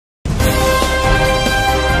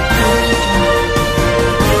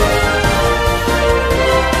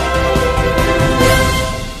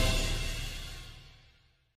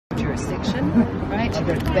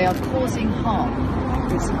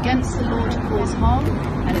against the law to cause harm,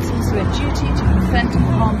 and it's also a duty to prevent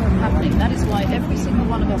harm from happening. That is why every single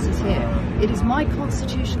one of us is here. It is my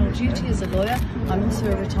constitutional duty as a lawyer. I'm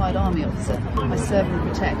also a retired army officer. I serve and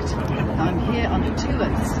protect. I'm here under 2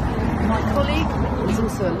 oaths. My colleague is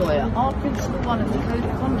also a lawyer. Our principle one of the Code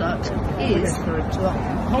of Conduct is to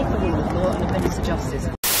uphold the rule of law and administer justice.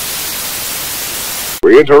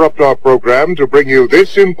 We interrupt our program to bring you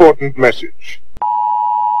this important message.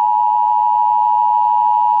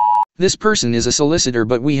 This person is a solicitor,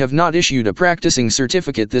 but we have not issued a practicing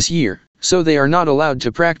certificate this year, so they are not allowed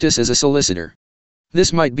to practice as a solicitor.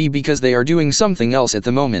 This might be because they are doing something else at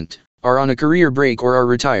the moment, are on a career break, or are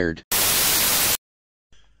retired.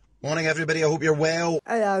 Morning everybody, I hope you're well.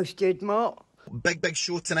 Hello, Stud Mark. Big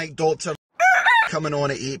show tonight, Doctor. Coming on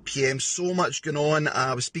at 8 PM. So much going on.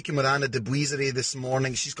 I was speaking with Anna de Buisseret this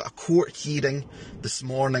morning. She's got a court hearing this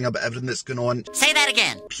morning about everything that's going on. Say that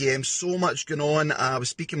again. PM. So much going on. I was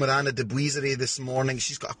speaking with Anna de Buisseret this morning.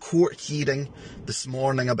 She's got a court hearing this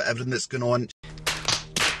morning about everything that's going on.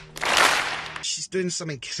 She's doing some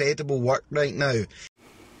incredible work right now.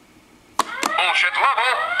 Bullshit level,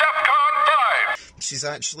 DEFCON 5. She's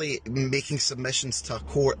actually making submissions to a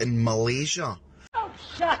court in Malaysia. Oh,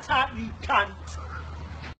 shut up, you cunt!